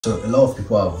So a lot of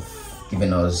people have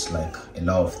given us like a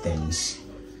lot of things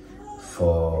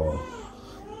for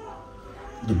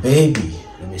the baby.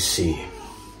 Let me see.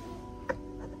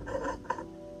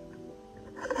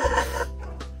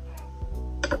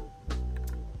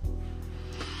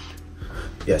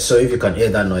 Yeah, so if you can hear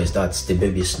that noise, that's the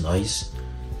baby's noise.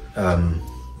 I'm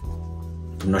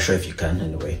not sure if you can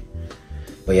anyway,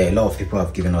 but yeah, a lot of people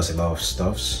have given us a lot of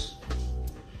stuffs,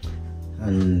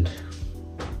 and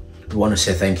we want to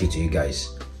say thank you to you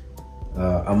guys.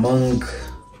 Among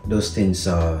those things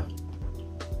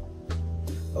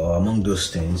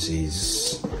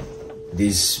is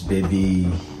this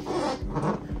baby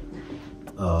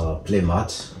play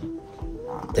mat.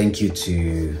 Thank you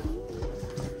to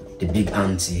the big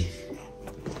auntie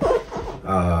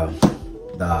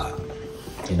that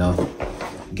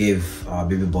gave our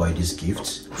baby boy this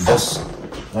gift. We just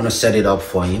want to set it up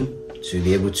for him to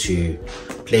be able to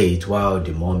play it while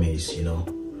the mom is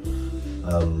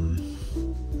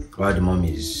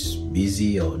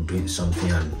busy or doing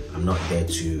something, and I'm not there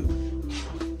to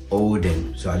hold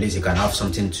him, so at least he can have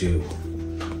something to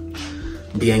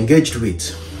be engaged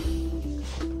with.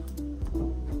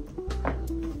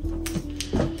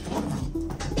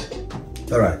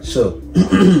 All right, so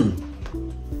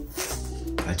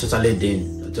I totally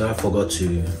forgot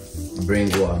to bring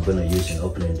what I'm gonna use in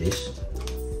opening this.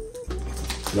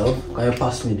 Love, can you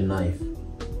pass me the knife,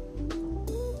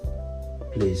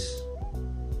 please?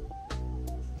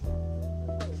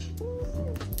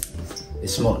 A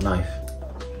small knife.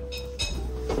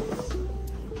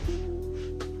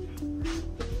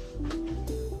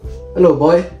 Hello,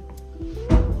 boy.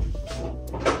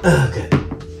 Okay,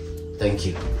 thank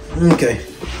you. Okay.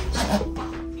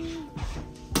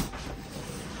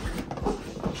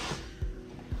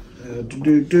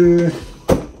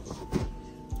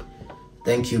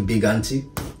 Thank you, big auntie.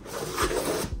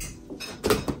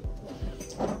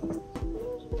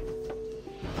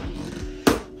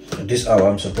 This hour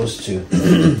I'm supposed to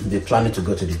be planning to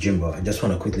go to the gym, but I just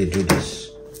want to quickly do this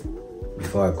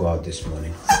before I go out this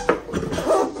morning.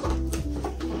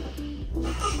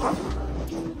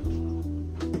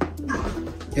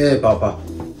 Hey, Papa.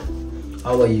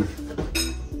 How are you?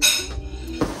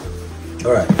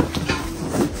 All right.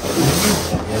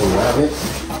 Here we have it.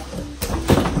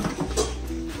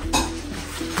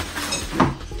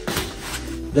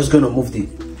 Just gonna move the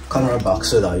camera back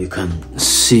so that you can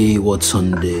see what's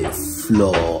on the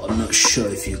floor. I'm not sure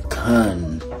if you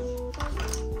can.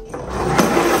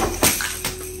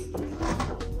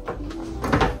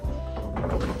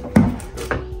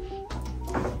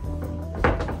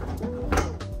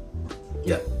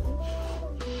 Yeah.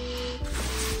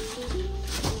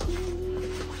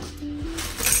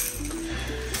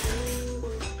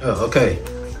 Oh, okay.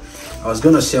 I was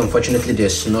gonna say, unfortunately,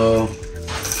 there's no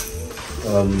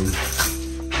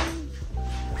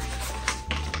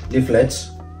leaflets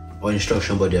or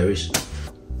instruction, but there is.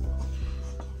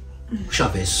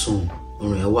 Sharp as soon.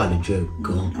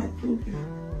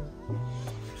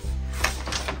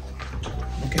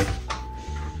 Okay.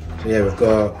 So yeah, we've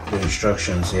got the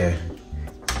instructions here.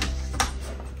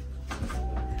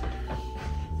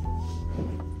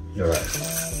 All right.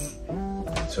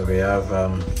 So we have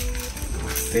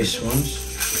these ones.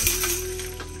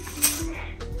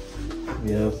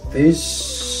 We have this.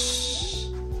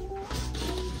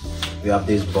 We have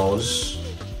these balls.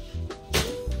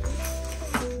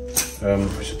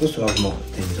 We're supposed to have more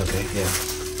things. Okay, yeah.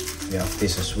 We have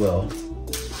this as well.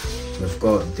 We've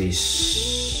got this.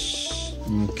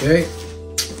 Okay.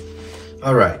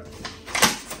 All right.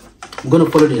 I'm gonna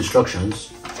follow the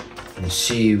instructions and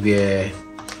see where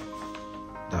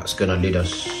that's gonna lead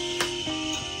us.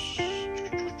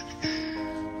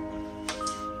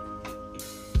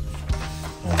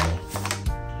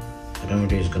 I don't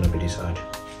think it's gonna be this hard.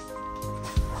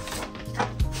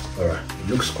 Alright, it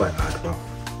looks quite hard, but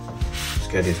let's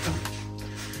get this done.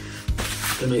 I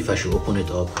don't know if I should open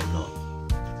it up or not.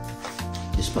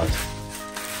 This part. I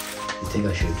think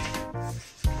I should.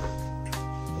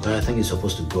 But I think it's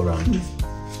supposed to go around.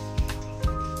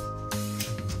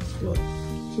 What?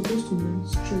 Supposed to be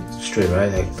straight. Straight,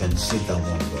 right? I can see that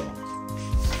one well.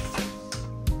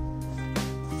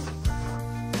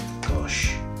 Gosh.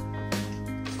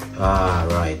 Ah,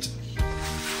 right.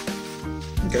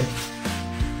 Okay.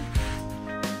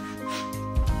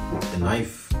 The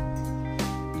knife.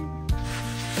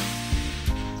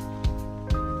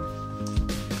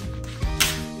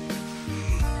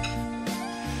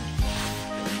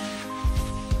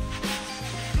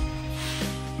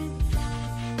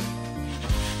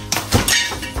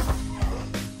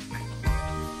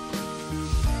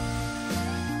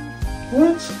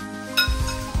 What?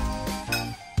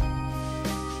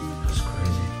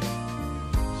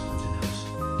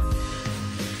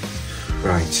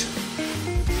 Right.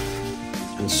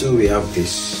 And so we have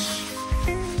this.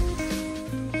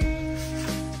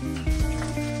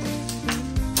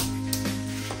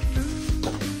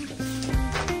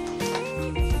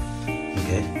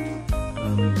 Okay.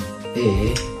 A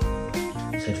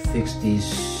said fix this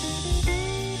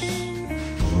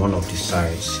on one of the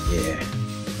sides. Yeah.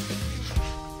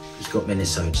 It's got many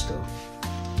sides though.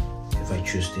 If I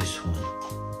choose this one.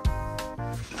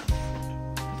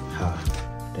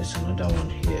 There's another one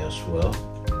here as well.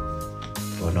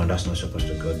 Oh no, that's not supposed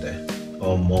to go there.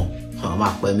 Or more. I'm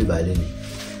not by me by then.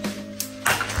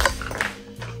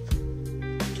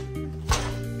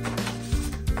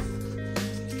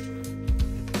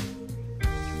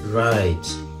 Right.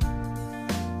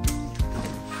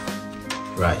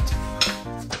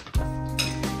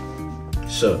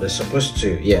 So they're supposed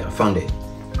to, yeah, I found it.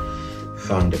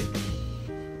 I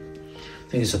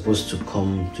think it's supposed to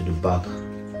come to the back.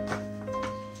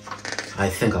 I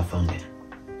think I found it.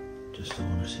 Just don't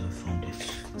want to say I found it.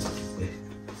 Wait.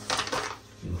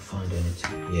 You found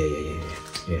anything?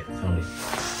 Yeah, found it.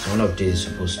 So one of these is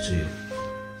supposed to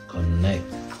connect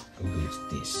with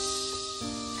this.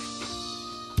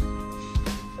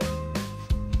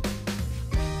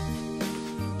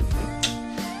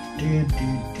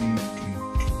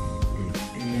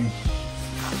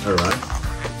 Alright.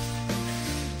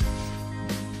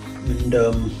 And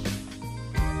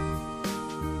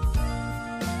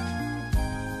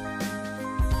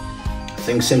I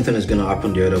think same thing is gonna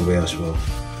happen the other way as well.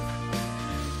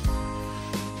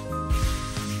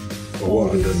 Or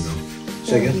what? I don't know.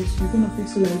 Say again? You're gonna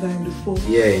fix it like that in the 4.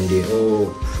 Yeah, in the all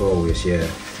 4 ways, yeah.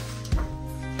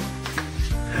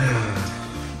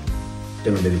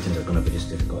 Don't know if things are gonna be this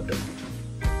difficult though.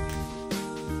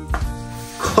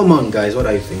 Come on guys, what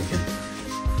are you thinking?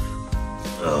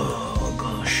 Oh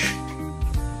gosh.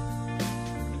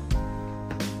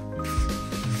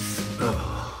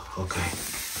 Oh, okay.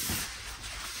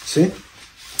 See?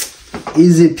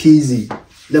 Easy peasy,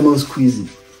 lemon squeezy.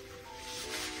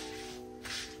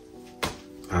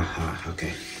 Aha,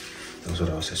 okay. That's what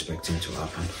I was expecting to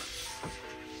happen.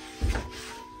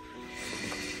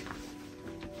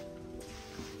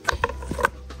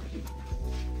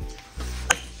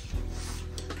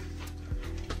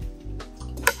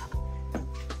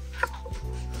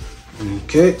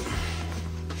 Okay.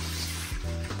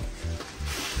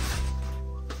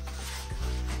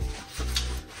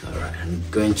 Alright, I'm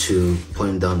going to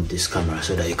point down this camera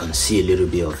so that you can see a little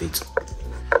bit of it.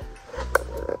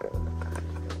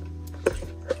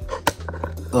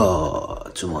 Oh,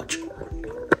 too much.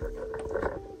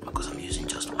 Because I'm using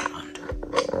just one hand.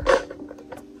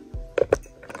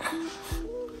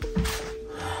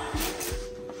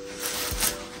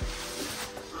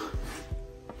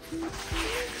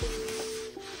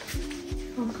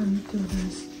 How can you tell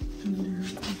this?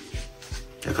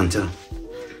 I can tell.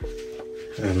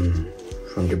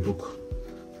 From the book.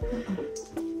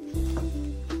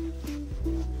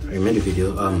 I made a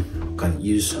video. I'm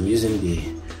using the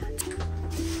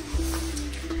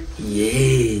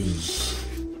yay.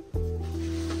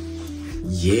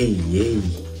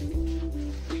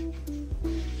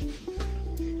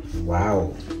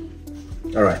 Wow.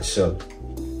 All right, so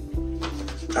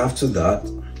after that,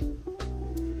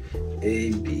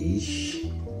 A,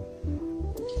 B.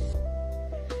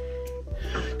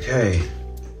 Okay,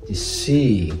 the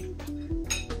C.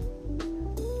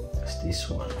 It's this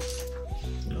one.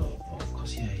 No, of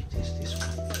course, yeah, it is this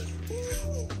one.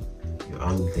 You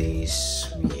hang this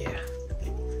here.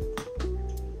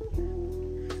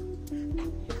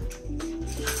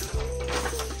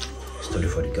 Study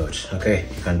for the gods. Okay,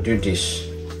 you can do this.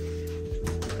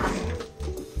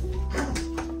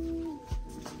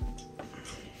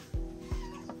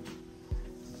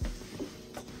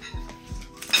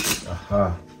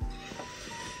 Aha.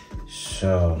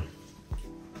 So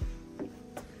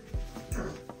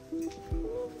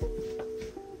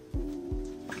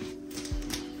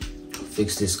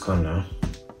fix this corner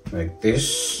like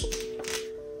this.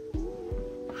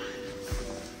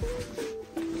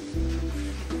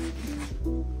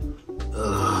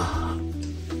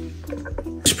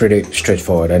 It's pretty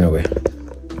straightforward anyway.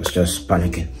 It's just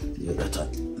panicking. Yeah, that's it.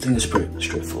 I think it's pretty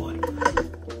straightforward.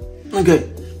 Okay.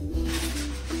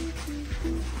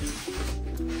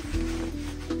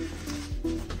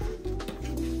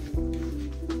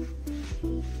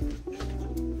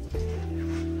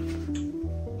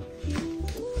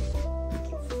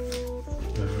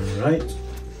 Right.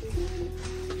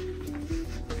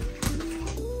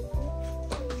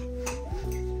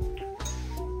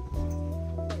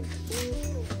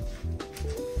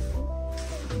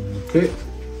 Okay.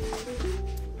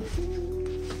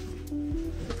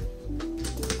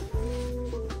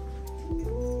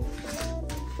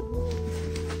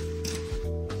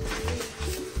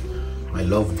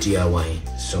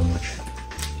 DIY so much.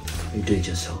 You do it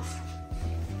yourself.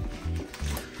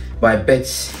 But I bet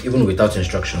even without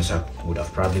instructions, I would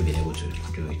have probably been able to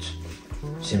do it.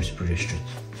 Seems pretty straight.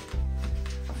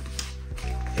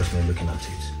 Just me looking at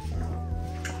it,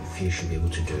 I feel you should be able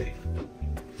to do it.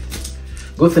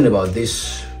 Good thing about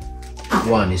this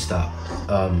one is that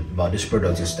about this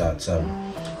product is that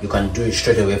you can do it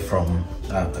straight away from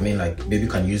I mean, like, baby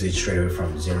can use it straight away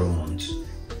from 0 months,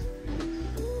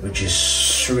 which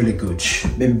is really good.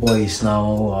 Baby boy is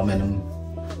now how many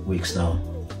weeks now?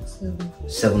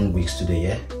 7 weeks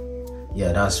today.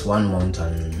 Yeah, that's 1 month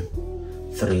and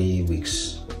 3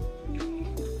 weeks.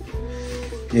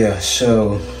 Yeah,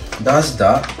 so that's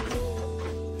that.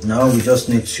 Now we just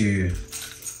need to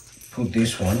put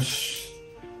these ones,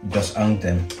 just hang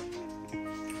them.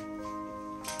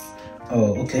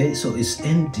 Oh, okay, so it's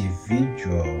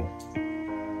individual.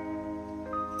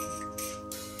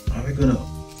 Are we gonna?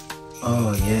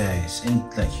 Oh yeah, it's in,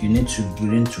 like we need to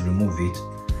remove it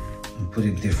and put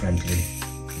it differently.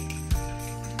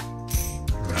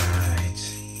 Right.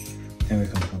 Then we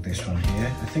can put this one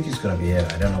here. I think it's gonna be here.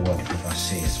 I don't know what the paper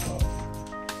says, but I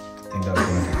think that's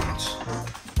gonna be it.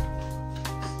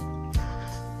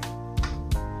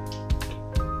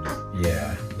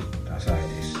 Yeah, that's how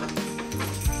it is.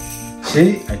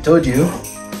 See, I told you.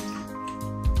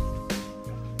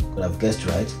 Could have guessed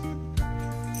right.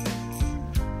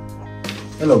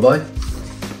 Hello, boy.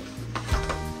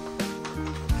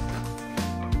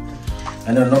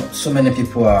 I know not so many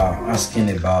people are asking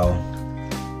about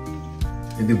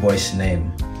baby boy's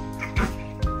name.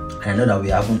 I know that we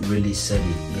haven't really said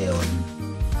it here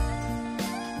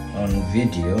on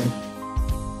video.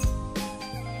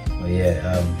 But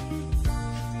yeah,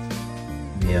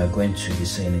 we are going to be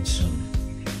saying it soon.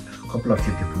 A couple of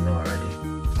you people know already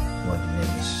what the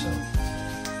name is, so.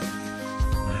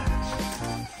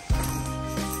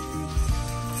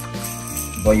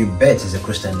 But you bet it's a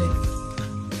Christian name.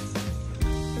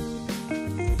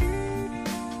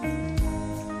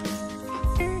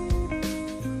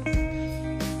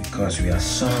 Because we are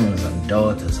sons and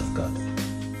daughters of God.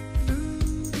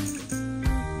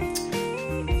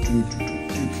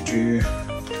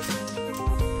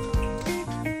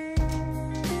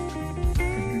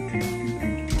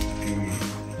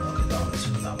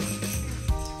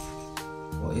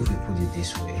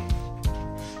 This way,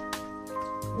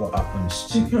 what happens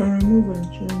to you can remove and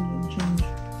change.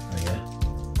 Oh yeah.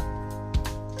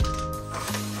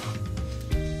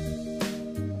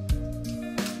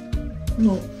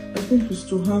 No, I think it's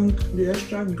to hang the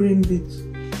extra green bit.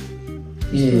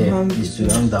 Yeah, it's to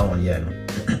hang that one, yeah.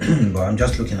 But I'm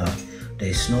just looking at,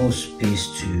 there's no space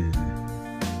to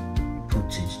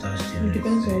put it. That's the it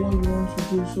depends on what you want to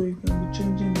do, so you can be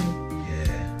changing it.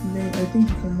 Yeah. And then I think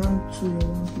you can hang two in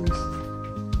one place.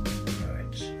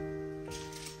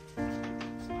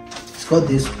 It's got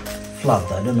this flap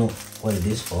that I don't know what it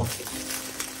is for.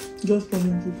 Just for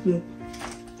me to play.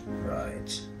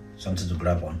 Right. Something to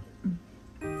grab on.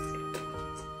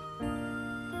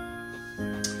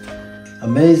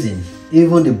 Amazing.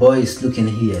 Even the boy is looking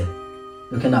here,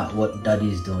 looking at what daddy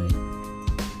is doing.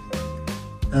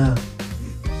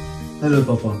 Hello,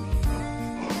 Papa.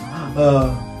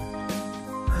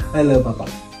 Hello, Papa.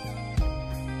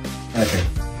 Okay.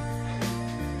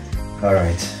 All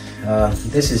right.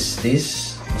 This is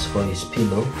for his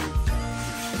pillow.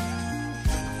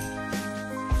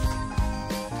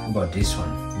 How about this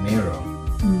one? Mirror.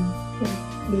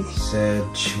 Said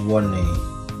warning.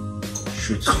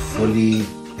 Shoots fully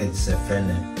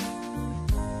exafene.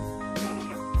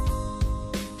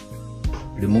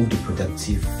 Remove the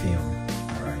protective film.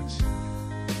 Alright.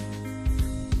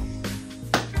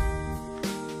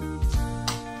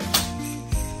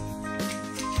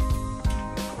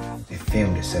 The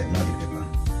film, they said, not the paper.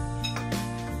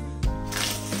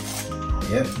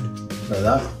 Yep, like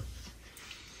that.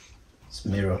 It's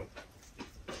mirror.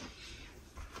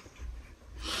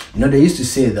 You know, they used to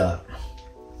say that,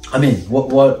 I mean,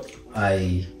 what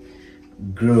I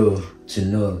grew to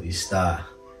know is that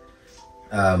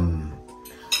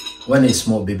when a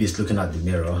small baby is looking at the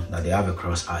mirror, that they have a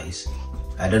cross eyes.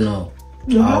 I don't know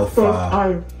how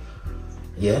far.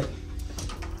 Yeah.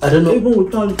 I don't know. Even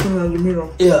without looking at the mirror.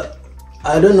 Yeah.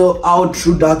 I don't know how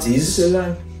true that is. It's a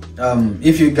lie.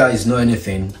 If you guys know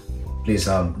anything, please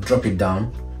drop it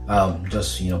down.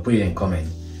 Just put it in comment.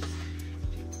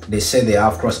 They say they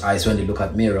have cross eyes when they look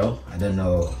at mirror. I don't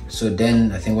know. So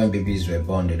then I think when babies were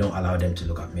born, they don't allow them to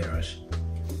look at mirrors.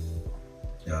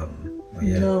 But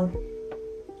yeah. No.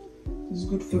 It's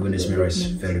good for even this mirror is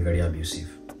very, very abusive.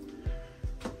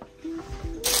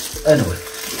 Anyway.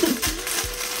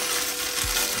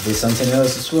 There's something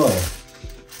else as well.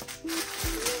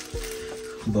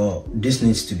 but this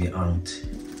needs to be hung.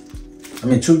 I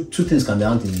mean, two things can be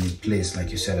hung in place,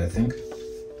 like you said, I think.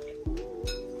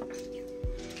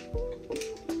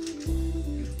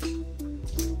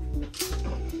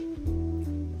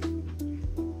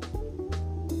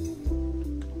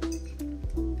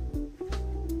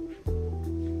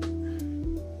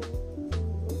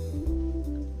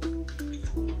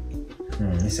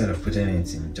 Instead of putting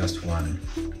it in just one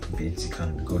bit, you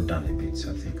can go down a bit,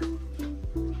 I think.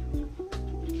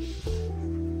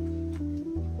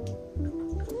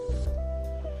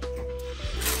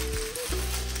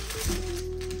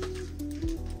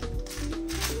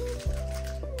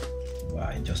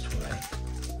 Why, just why?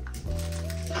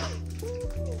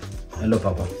 Hello,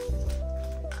 Papa.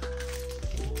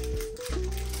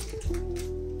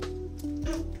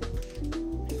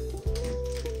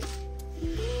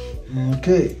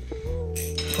 Okay,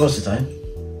 what's the time?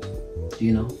 Do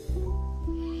you know?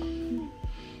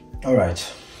 All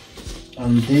right,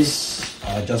 and these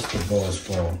are just the balls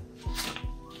for.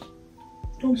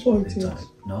 Don't point it.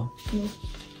 No. No.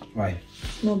 Why?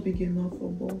 It's not big enough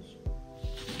for balls.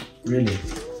 Really?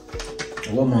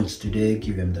 What months do they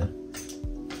give him then?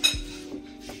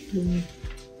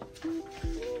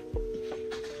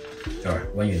 All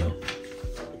right, when you know,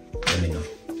 let me know.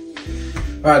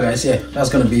 Alright guys, yeah, that's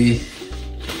gonna be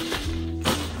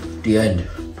the end.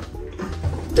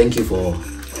 Thank you for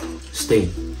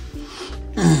staying.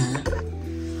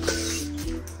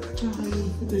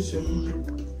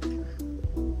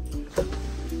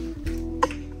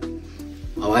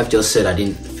 My wife just said I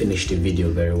didn't finish the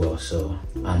video very well, so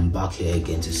I'm back here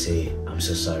again to say I'm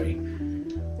so sorry.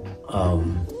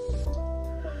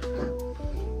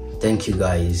 Thank you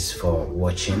guys for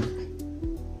watching.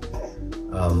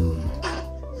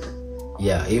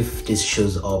 Yeah, if this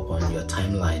shows up on your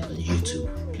timeline on YouTube,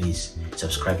 please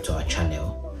subscribe to our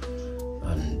channel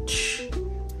and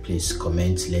please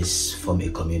comment. Let's form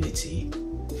a community.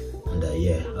 And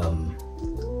yeah,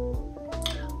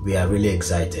 we are really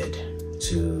excited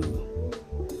to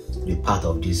be part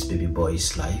of this baby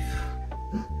boy's life.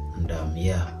 And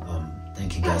yeah,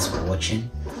 thank you guys for watching.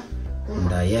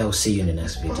 And yeah, I'll see you in the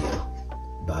next video.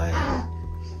 Bye.